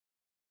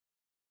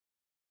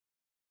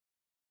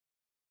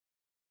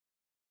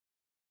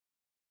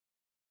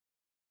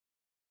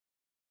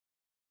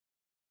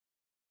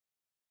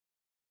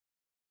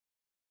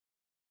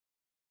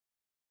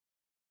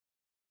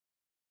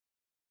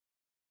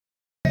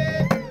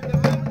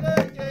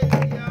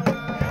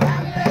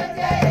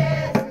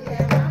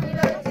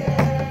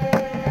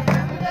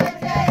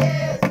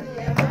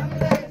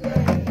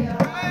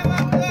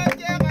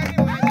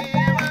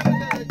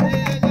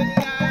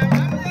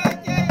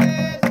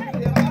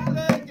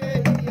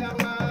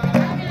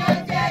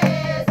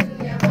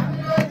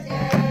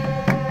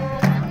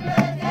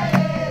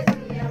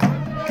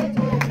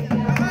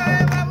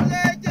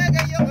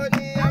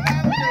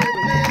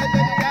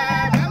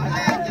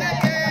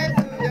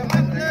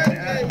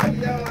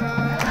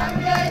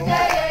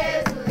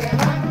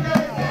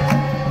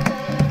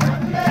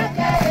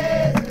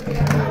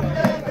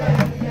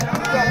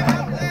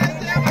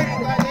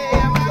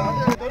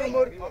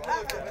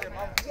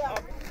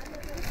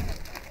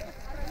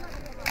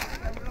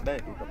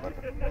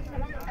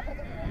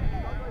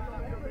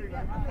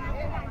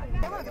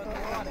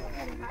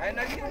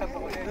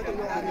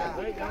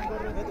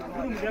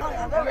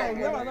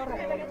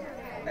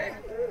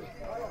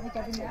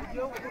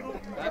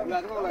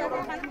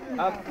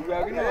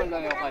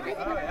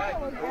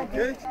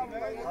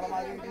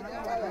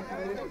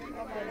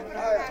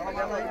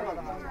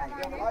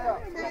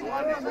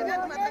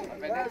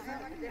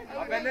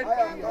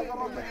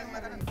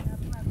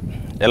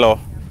Hello,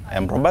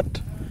 I'm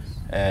Robert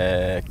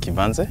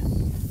Kivanze.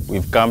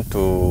 We've come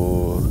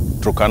to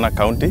Turkana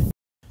County,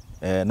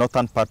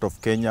 northern part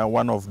of Kenya,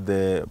 one of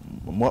the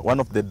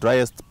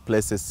driest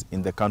places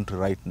in the country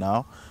right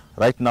now.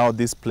 Right now,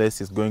 this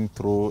place is going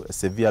through a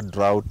severe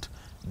drought.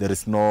 There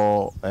is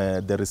no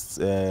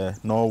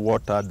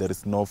water, there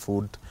is no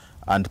food,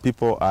 and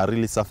people are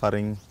really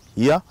suffering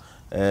here.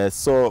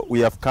 So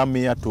we have come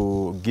here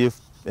to give,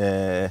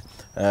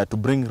 to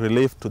bring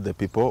relief to the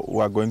people who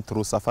are going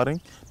through suffering,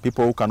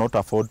 people who cannot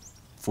afford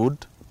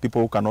food,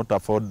 people who cannot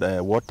afford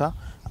water,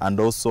 and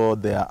also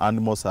their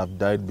animals have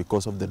died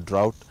because of the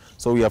drought.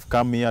 So we have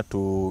come here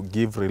to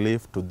give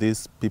relief to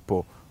these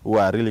people who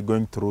are really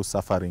going through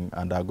suffering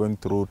and are going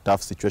through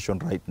tough situation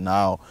right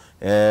now.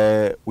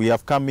 We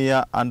have come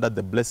here under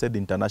the Blessed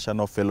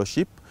International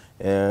Fellowship,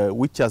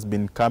 which has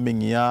been coming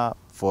here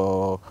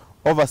for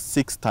over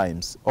 6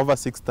 times. Over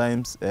 6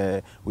 times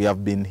we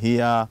have been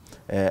here,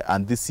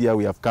 and this year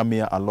we have come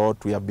here a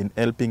lot. We have been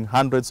helping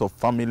hundreds of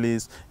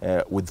families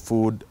with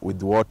food,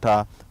 with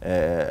water,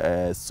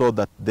 so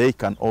that they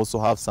can also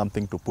have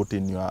something to put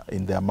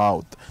in their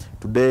mouth.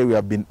 Today we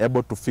have been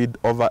able to feed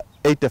over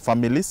 80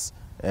 families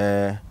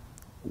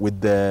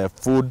with the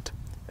food,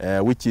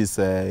 which is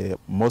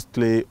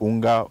mostly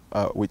unga,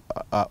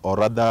 or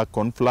rather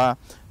corn flour,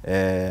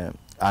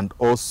 and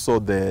also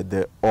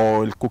the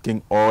oil,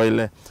 cooking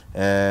oil.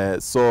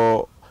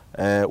 So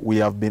we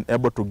have been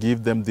able to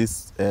give them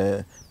these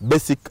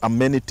basic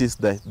amenities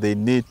that they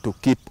need to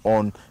keep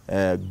on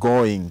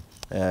going.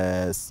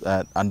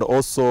 And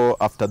also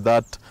after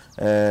that,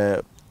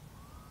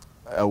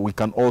 we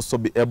can also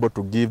be able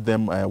to give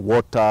them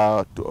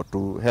water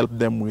to help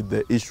them with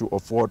the issue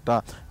of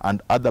water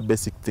and other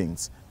basic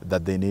things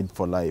that they need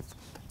for life.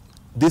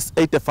 These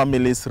 80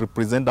 families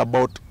represent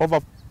about over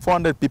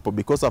 400 people,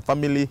 because a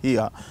family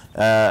here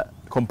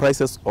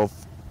comprises of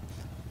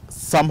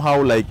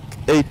somehow like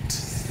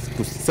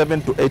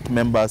 7 to 8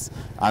 members,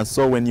 and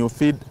so when you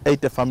feed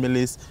 80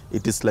 families,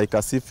 it is like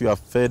as if you have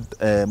fed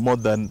more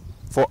than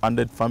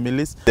 400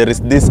 families. There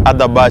is this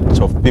other batch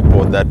of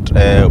people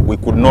that we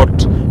could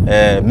not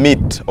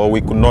meet or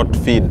we could not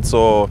feed,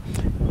 so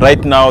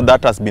right now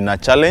that has been a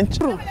challenge.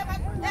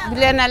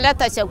 Vile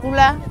naleta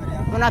chakula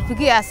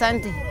unapikia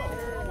asante,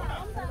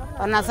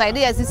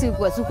 wanasaidia sisi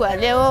kwa siku ya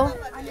leo.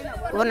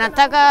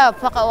 Wanataka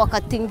paka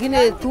wakati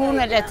mwingine tu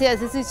naletea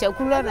sisi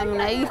chakula na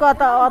mnai.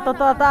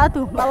 Watoto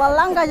watatu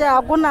malalanga ya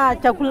hakuna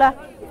chakula.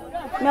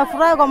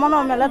 Nimefurahi kwa maana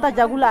wameleta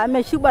chakula,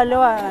 ameshiba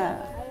leo,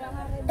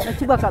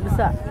 ameshiba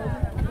kabisa.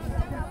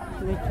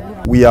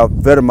 We are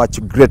very much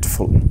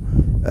grateful.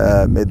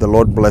 May the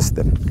Lord bless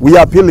them. We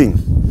are appealing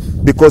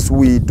because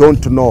we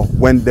don't know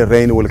when the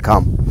rain will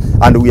come,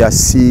 and we are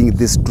seeing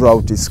this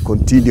drought is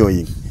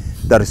continuing.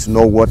 There is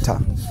no water,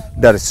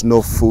 there is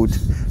no food,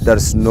 there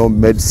is no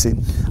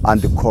medicine,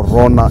 and the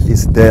corona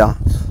is there.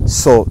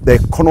 So the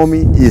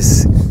economy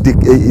is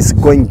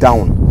going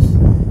down.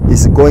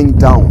 It's going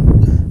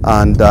down,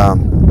 and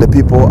the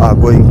people are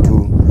going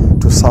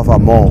to suffer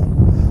more.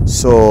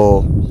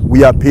 So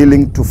we are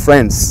appealing to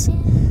friends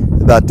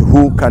that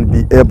who can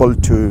be able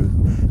to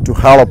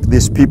help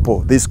these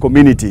people, these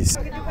communities.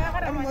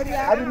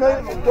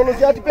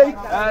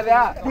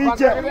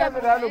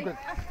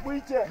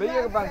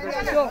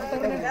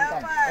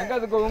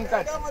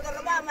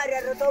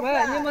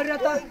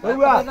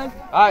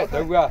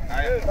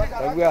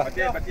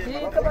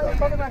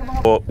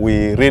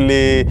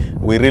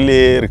 We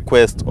really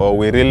request, or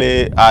we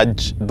really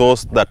urge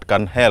those that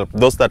can help,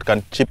 those that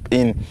can chip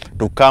in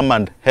to come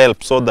and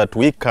help, so that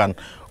we can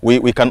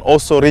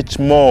also reach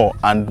more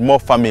and more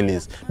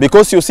families.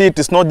 Because you see, it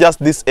is not just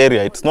this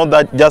area, it's not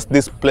that just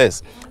this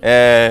place.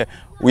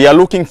 We are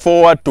looking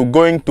forward to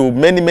going to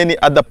many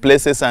other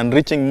places and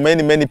reaching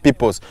many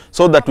peoples,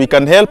 so that we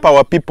can help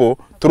our people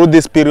through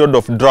this period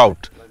of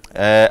drought,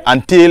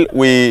 until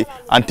we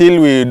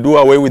do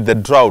away with the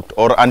drought,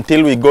 or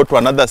until we go to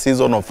another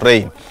season of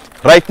rain.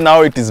 Right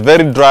now it is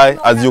very dry,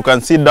 as you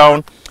can see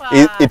down.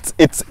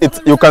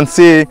 You can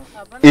see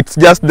it's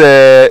just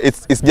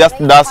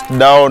dust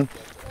down.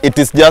 It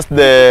is just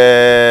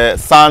the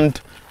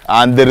sand,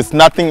 and there is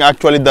nothing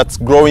actually that's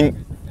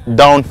growing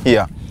down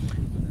here.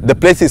 The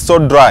place is so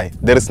dry,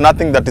 there is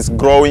nothing that is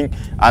growing,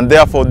 and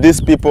therefore these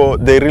people,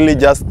 they really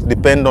just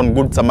depend on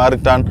Good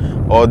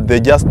Samaritan, or they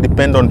just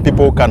depend on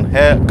people who can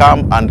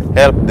come and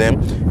help them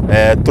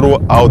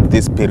throughout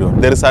this period.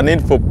 There is a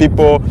need for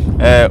people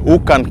who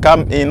can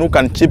come in, who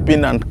can chip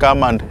in and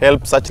come and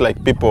help such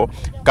like people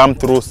come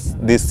through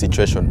this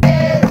situation.